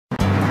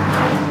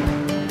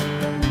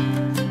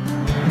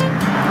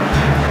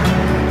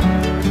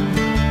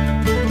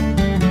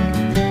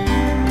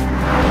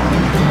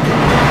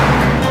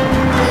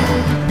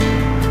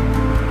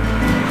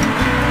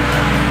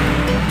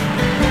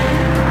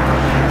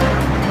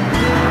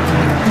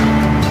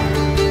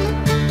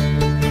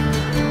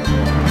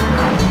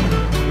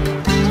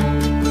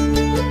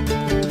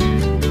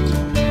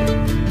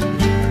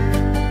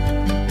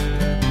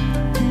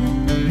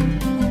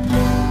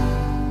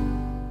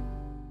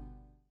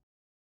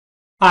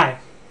Hi,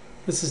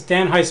 this is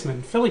Dan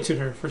Heisman, Philly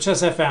tutor for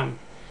Chess FM, and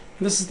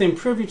this is the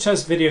Improve Your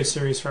Chess video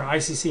series for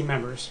ICC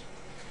members.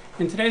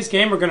 In today's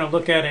game, we're going to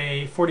look at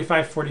a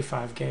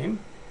 45-45 game,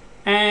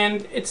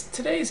 and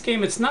today's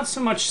game, it's not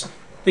so much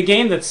the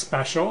game that's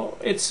special,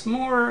 it's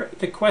more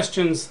the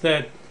questions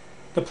that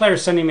the player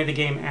sending me the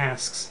game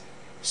asks.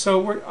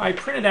 So I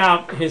printed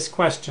out his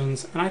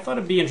questions, and I thought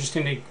it'd be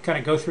interesting to kind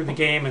of go through the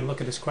game and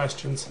look at his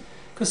questions,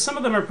 because some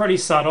of them are pretty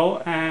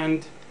subtle,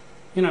 and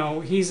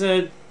he's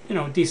a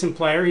decent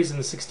player. He's in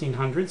the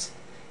 1600s,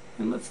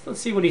 and let's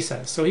see what he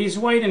says. So he's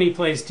white and he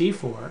plays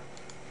d4,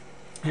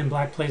 and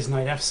black plays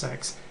knight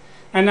f6.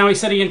 And now he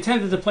said he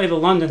intended to play the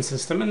London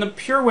system, and the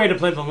pure way to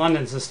play the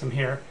London system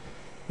here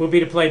would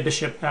be to play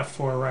bishop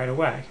f4 right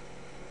away.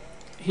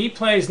 He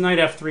plays knight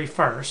f3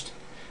 first,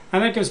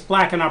 and that gives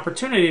black an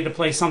opportunity to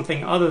play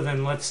something other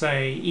than, let's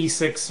say,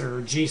 e6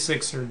 or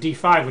g6 or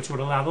d5, which would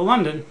allow the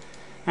London,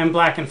 and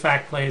black in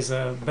fact plays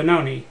a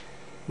Benoni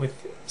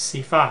with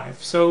c5.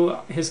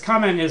 So his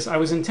comment is, I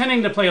was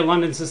intending to play a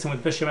London system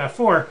with bishop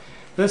f4,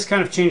 but this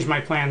kind of changed my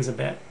plans a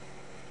bit.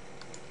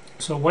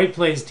 So white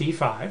plays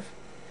d5.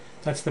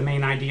 That's the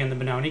main idea in the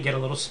Benoni, get a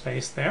little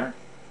space there.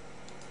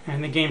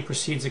 And the game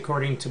proceeds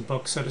according to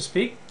book, so to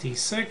speak.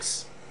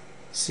 d6,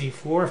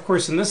 c4. Of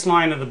course, in this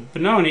line of the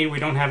Benoni, we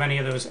don't have any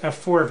of those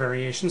f4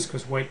 variations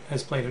because white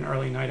has played an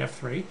early knight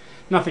f3.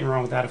 Nothing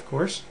wrong with that, of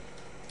course.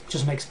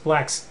 Just makes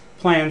black's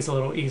plans a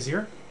little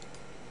easier.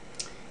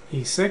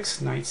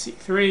 e6, knight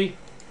c3,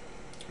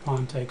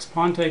 pawn takes,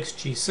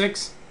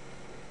 g6,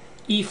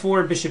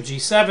 e4, bishop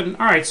g7.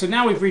 Alright, so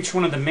now we've reached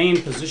one of the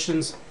main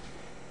positions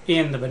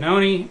in the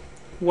Benoni.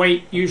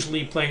 White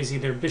usually plays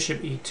either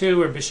bishop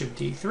e2 or bishop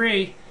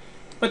d3,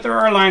 but there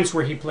are lines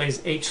where he plays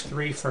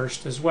h3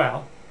 first as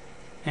well,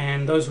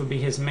 and those would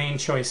be his main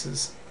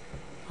choices.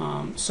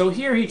 So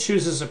here he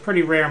chooses a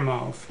pretty rare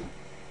move.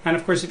 And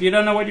of course, if you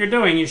don't know what you're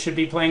doing, you should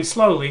be playing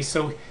slowly.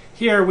 So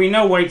here we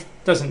know white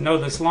doesn't know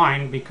this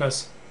line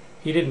because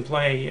he didn't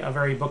play a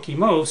very booky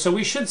move, so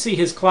we should see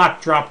his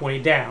clock drop way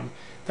down.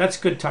 That's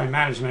good time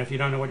management if you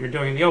don't know what you're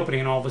doing in the opening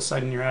and all of a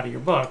sudden you're out of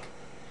your book.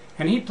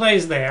 And he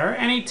plays there,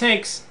 and he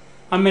takes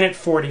a minute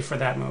 40 for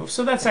that move,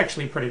 so that's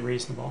actually pretty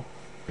reasonable.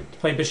 To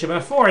play bishop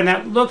f4, and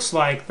that looks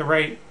like the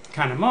right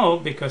kind of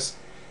move because,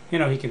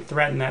 he can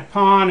threaten that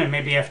pawn, and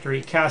maybe after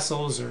he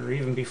castles, or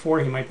even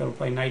before, he might be able to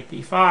play knight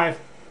b5.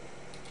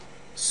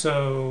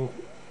 So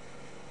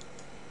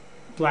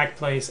black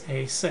plays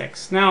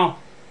a6. Now,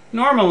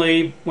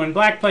 normally, when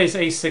black plays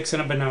a6 in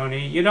a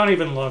Benoni, you don't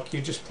even look,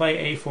 you just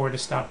play a4 to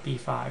stop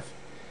b5.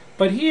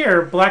 But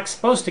here, black's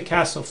supposed to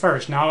castle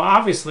first. Now,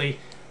 obviously,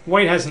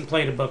 white hasn't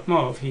played a book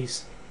move.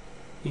 He's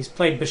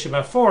played bishop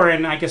f4,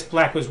 and I guess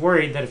black was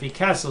worried that if he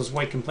castles,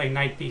 white can play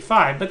knight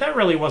b5, but that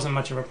really wasn't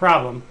much of a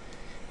problem.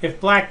 If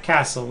black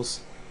castles,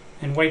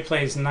 and white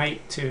plays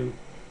knight to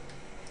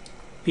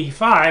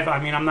b5, I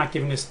mean, I'm not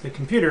giving this to the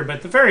computer, but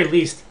at the very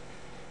least,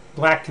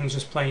 black can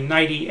just play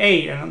knight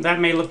e8, and that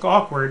may look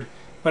awkward,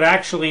 but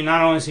actually,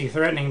 not only is he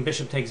threatening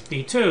bishop takes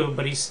b2,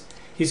 but he's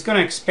going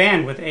to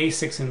expand with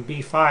a6 and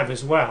b5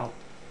 as well.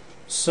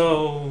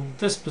 So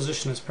this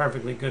position is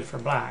perfectly good for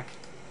black.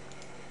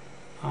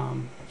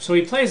 So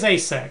he plays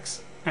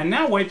a6, and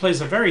now white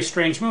plays a very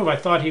strange move. I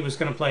thought he was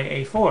going to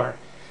play a4,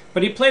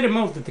 but he played a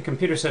move that the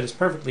computer said is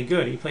perfectly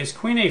good. He plays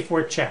queen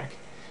a4 check,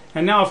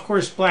 and now of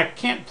course black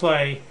can't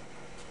play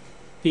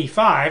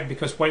b5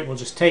 because white will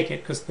just take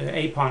it because the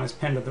a pawn is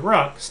pinned to the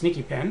rook,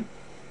 sneaky pin.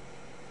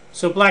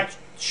 So black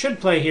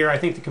should play here, I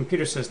think the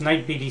computer says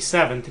knight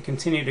bd7 to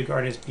continue to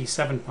guard his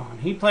b7 pawn.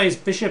 He plays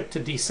bishop to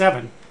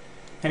d7,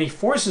 and he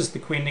forces the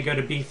queen to go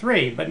to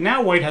b3, but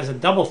now white has a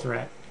double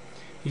threat.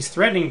 He's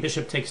threatening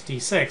bishop takes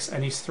d6,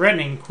 and he's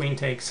threatening queen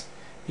takes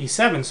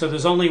b7, so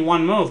there's only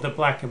one move that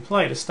black can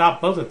play to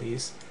stop both of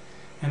these,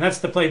 and that's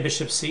to play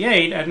bishop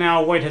c8, and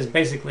now white has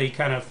basically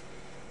kind of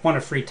won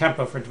a free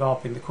tempo for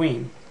developing the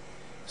queen.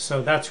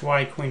 So that's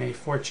why queen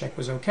a4 check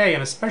was okay,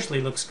 and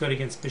especially looks good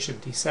against bishop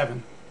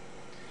d7.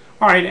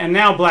 Alright, and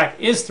now black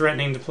is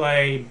threatening to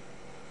play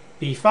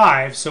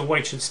b5, so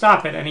white should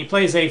stop it, and he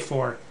plays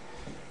a4,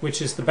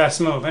 which is the best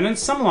move. And in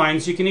some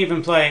lines, you can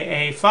even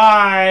play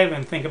a5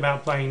 and think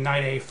about playing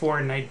knight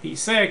a4, knight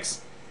b6.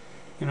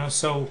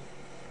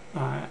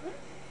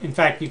 In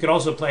fact, you could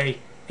also play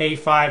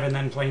a5 and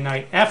then play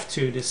knight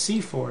f2 to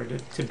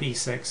c4 to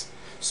b6,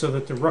 so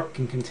that the rook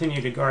can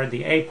continue to guard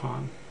the a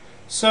pawn.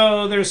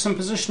 So there's some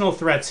positional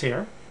threats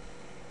here.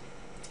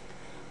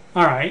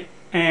 Alright,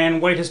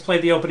 and white has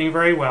played the opening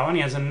very well, and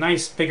he has a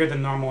nice bigger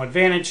than normal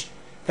advantage,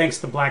 thanks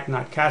to black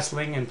not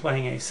castling and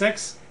playing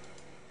a6.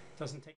 Doesn't take